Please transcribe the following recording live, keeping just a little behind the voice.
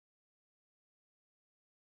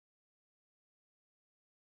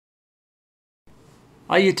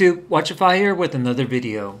Hi YouTube, Watchify here with another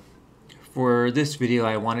video. For this video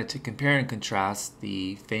I wanted to compare and contrast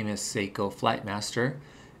the famous Seiko FlightMaster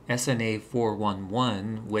SNA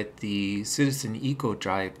 411 with the Citizen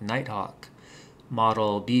EcoDrive NightHawk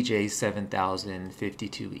model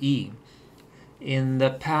BJ7052E. In the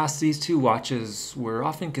past, these two watches were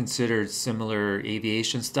often considered similar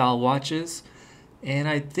aviation style watches, and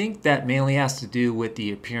I think that mainly has to do with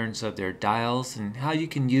the appearance of their dials and how you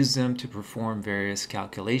can use them to perform various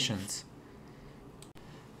calculations.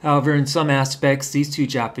 However, in some aspects, these two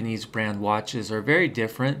Japanese brand watches are very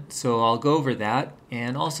different, so I'll go over that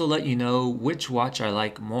and also let you know which watch I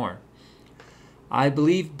like more. I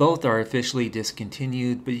believe both are officially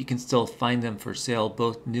discontinued, but you can still find them for sale,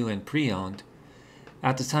 both new and pre-owned.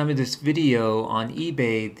 At the time of this video, on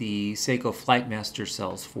eBay, the Seiko FlightMaster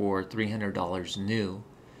sells for $300 new.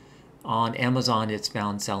 On Amazon, it's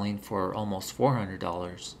found selling for almost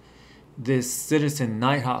 $400. This Citizen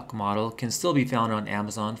NightHawk model can still be found on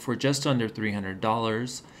Amazon for just under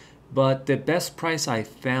 $300, but the best price I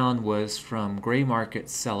found was from gray market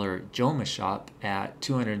seller Joma Shop at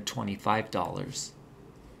 $225.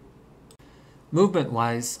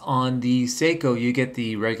 Movement-wise, on the Seiko you get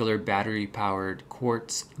the regular battery-powered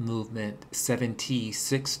quartz movement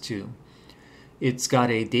 7T62. It's got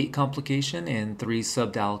a date complication and 3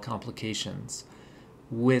 sub-dial complications.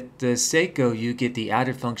 With the Seiko you get the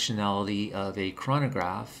added functionality of a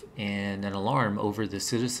chronograph and an alarm over the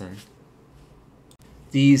Citizen.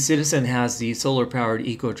 The Citizen has the solar-powered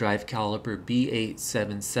EcoDrive caliber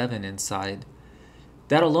B877 inside.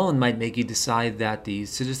 That alone might make you decide that the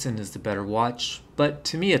Citizen is the better watch, but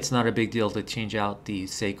to me it's not a big deal to change out the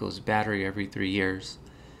Seiko's battery every 3 years.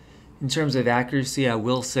 In terms of accuracy, I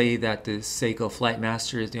will say that the Seiko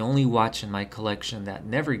FlightMaster is the only watch in my collection that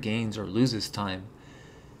never gains or loses time.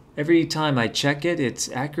 Every time I check it,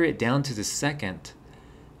 it's accurate down to the second.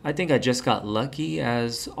 I think I just got lucky,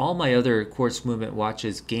 as all my other quartz movement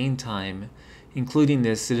watches gain time, including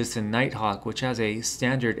the Citizen NightHawk, which has a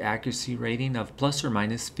standard accuracy rating of plus or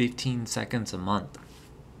minus 15 seconds a month.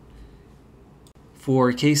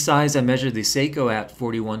 For case size, I measured the Seiko at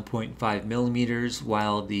 41.5 millimeters,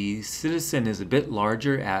 while the Citizen is a bit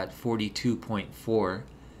larger at 42.4.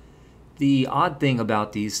 The odd thing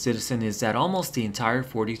about the Citizen is that almost the entire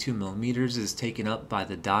 42 millimeters is taken up by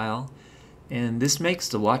the dial, and this makes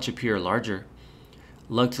the watch appear larger.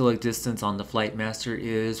 Lug-to-lug distance on the FlightMaster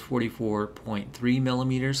is 44.3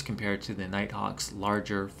 millimeters compared to the NightHawk's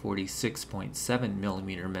larger 46.7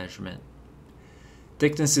 millimeter measurement.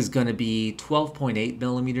 Thickness is going to be 12.8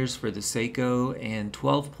 millimeters for the Seiko and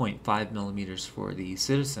 12.5 millimeters for the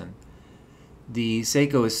Citizen. The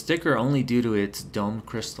Seiko is thicker only due to its domed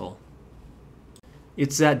crystal.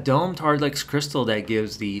 It's that domed Hardlex crystal that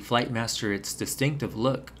gives the FlightMaster its distinctive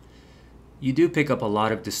look. You do pick up a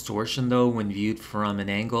lot of distortion though when viewed from an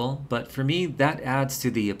angle, but for me that adds to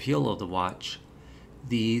the appeal of the watch.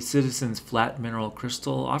 The Citizen's flat mineral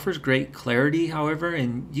crystal offers great clarity, however,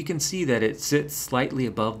 and you can see that it sits slightly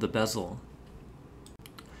above the bezel.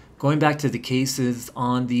 Going back to the cases,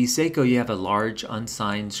 on the Seiko you have a large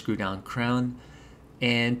unsigned screw down crown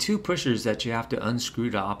and 2 pushers that you have to unscrew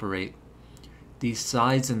to operate. The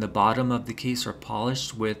sides and the bottom of the case are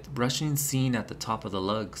polished with brushing seen at the top of the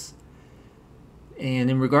lugs.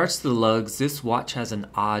 And in regards to the lugs, this watch has an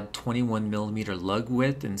odd 21 millimeter lug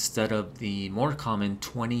width instead of the more common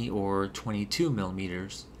 20 or 22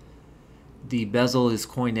 millimeters. The bezel is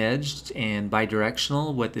coin-edged and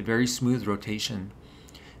bidirectional with a very smooth rotation.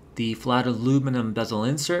 The flat aluminum bezel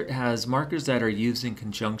insert has markers that are used in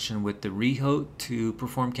conjunction with the rehaut to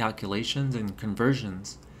perform calculations and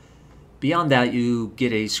conversions. Beyond that, you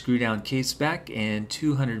get a screw-down case back and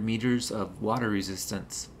 200 meters of water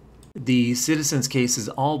resistance. The Citizen's case is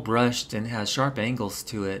all brushed and has sharp angles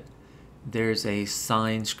to it. There's a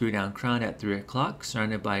signed screw-down crown at 3 o'clock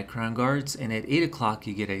surrounded by crown guards, and at 8 o'clock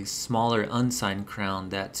you get a smaller unsigned crown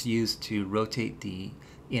that's used to rotate the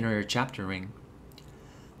inner chapter ring.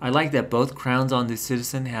 I like that both crowns on the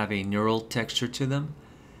Citizen have a knurled texture to them,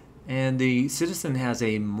 and the Citizen has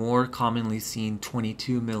a more commonly seen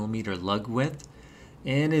 22 millimeter lug width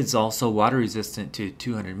and is also water resistant to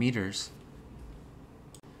 200 meters.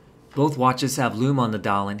 Both watches have lume on the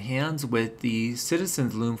dial and hands, with the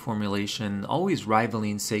Citizen's lume formulation always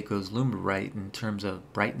rivaling Seiko's Lume-Bright in terms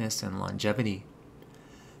of brightness and longevity.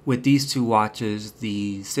 With these two watches,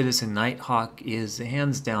 the Citizen NightHawk is a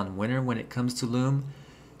hands-down winner when it comes to lume,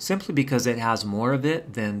 simply because it has more of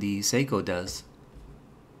it than the Seiko does.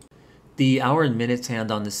 The hour and minutes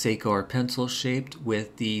hand on the Seiko are pencil-shaped,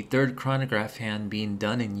 with the third chronograph hand being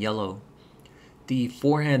done in yellow. The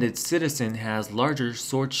four-handed Citizen has larger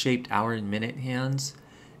sword-shaped hour and minute hands,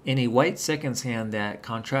 and a white seconds hand that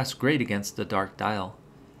contrasts great against the dark dial.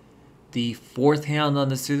 The fourth hand on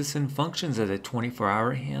the Citizen functions as a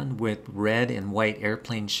 24-hour hand with red and white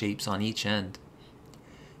airplane shapes on each end.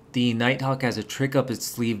 The NightHawk has a trick up its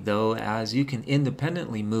sleeve though, as you can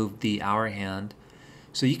independently move the hour hand,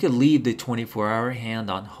 so you could leave the 24-hour hand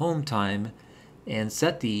on home time and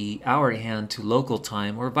set the hour hand to local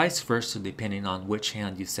time, or vice versa depending on which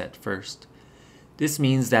hand you set first. This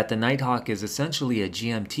means that the NightHawk is essentially a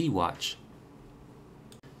GMT watch.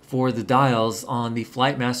 For the dials, on the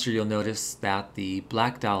FlightMaster you'll notice that the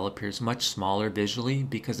black dial appears much smaller visually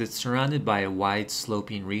because it's surrounded by a wide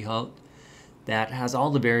sloping rehaut that has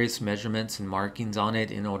all the various measurements and markings on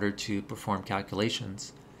it in order to perform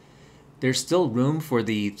calculations. There's still room for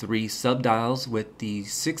the 3 subdials with the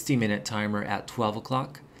 60-minute timer at 12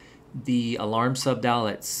 o'clock, the alarm subdial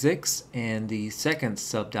at 6, and the second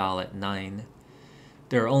subdial at 9.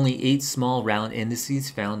 There are only 8 small round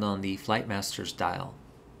indices found on the FlightMaster's dial.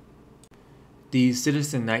 The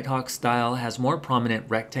Citizen NightHawk dial has more prominent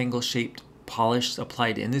rectangle-shaped polished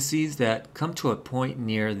applied indices that come to a point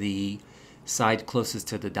near the side closest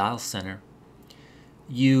to the dial center.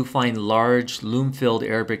 You find large loom-filled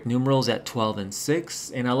Arabic numerals at 12 and 6,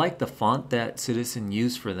 and I like the font that Citizen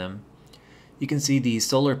used for them. You can see the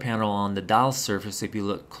solar panel on the dial surface if you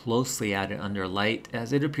look closely at it under light,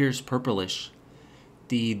 as it appears purplish.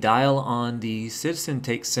 The dial on the Citizen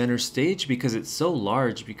takes center stage because it's so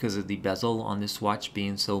large because of the bezel on this watch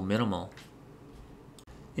being so minimal.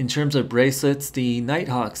 In terms of bracelets, the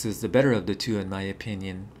NightHawk's is the better of the two in my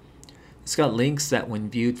opinion. It's got links that when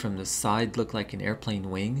viewed from the side look like an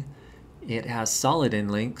airplane wing. It has solid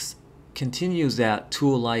end links, continues that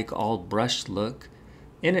tool-like all brushed look,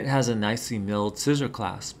 and it has a nicely milled scissor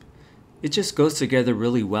clasp. It just goes together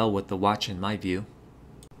really well with the watch in my view.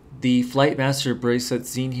 The FlightMaster bracelet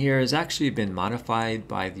seen here has actually been modified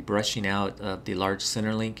by the brushing out of the large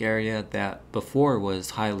center link area that before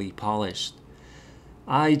was highly polished.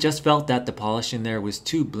 I just felt that the polishing there was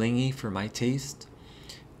too blingy for my taste.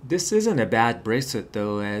 This isn't a bad bracelet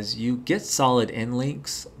though, as you get solid end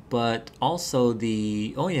links, but also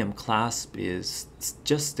the OEM clasp is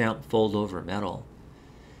just stamped fold over metal.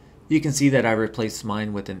 You can see that I replaced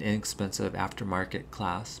mine with an inexpensive aftermarket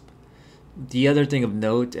clasp. The other thing of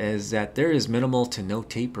note is that there is minimal to no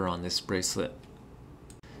taper on this bracelet.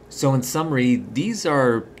 So in summary, these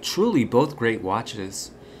are truly both great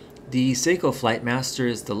watches. The Seiko FlightMaster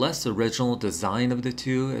is the less original design of the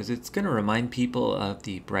two, as it's going to remind people of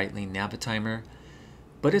the Breitling Navitimer,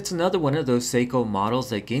 but it's another one of those Seiko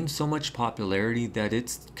models that gained so much popularity that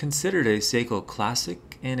it's considered a Seiko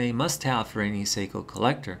classic and a must-have for any Seiko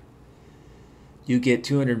collector. You get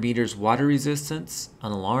 200 meters water resistance,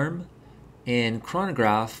 an alarm, and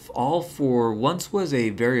chronograph, all for once was a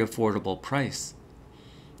very affordable price.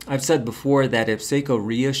 I've said before that if Seiko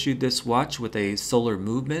reissued this watch with a solar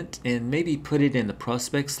movement and maybe put it in the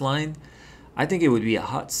Prospects line, I think it would be a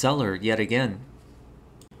hot seller yet again.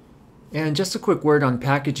 And just a quick word on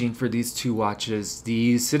packaging for these two watches.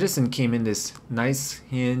 The Citizen came in this nice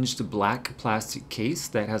hinged black plastic case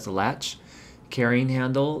that has a latch, carrying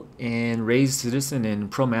handle, and raised Citizen and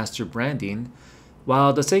ProMaster branding,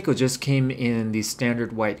 while the Seiko just came in the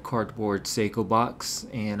standard white cardboard Seiko box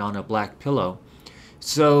and on a black pillow.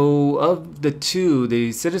 So of the two,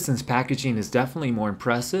 the Citizen's packaging is definitely more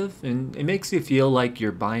impressive, and it makes you feel like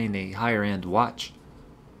you're buying a higher end watch.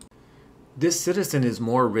 This Citizen is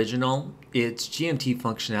more original. Its GMT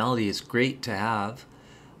functionality is great to have,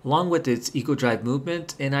 along with its eco-drive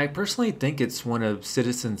movement, and I personally think it's one of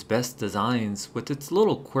Citizen's best designs with its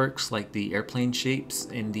little quirks like the airplane shapes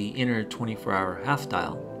and the inner 24-hour half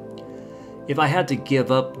dial. If I had to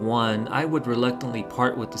give up one, I would reluctantly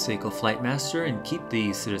part with the Seiko FlightMaster and keep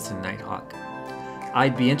the Citizen NightHawk.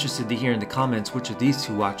 I'd be interested to hear in the comments which of these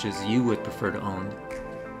two watches you would prefer to own.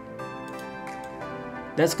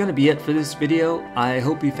 That's going to be it for this video. I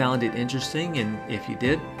hope you found it interesting, and if you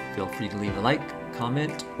did, feel free to leave a like,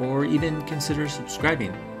 comment, or even consider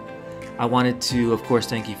subscribing. I wanted to, of course,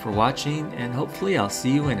 thank you for watching, and hopefully I'll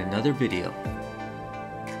see you in another video.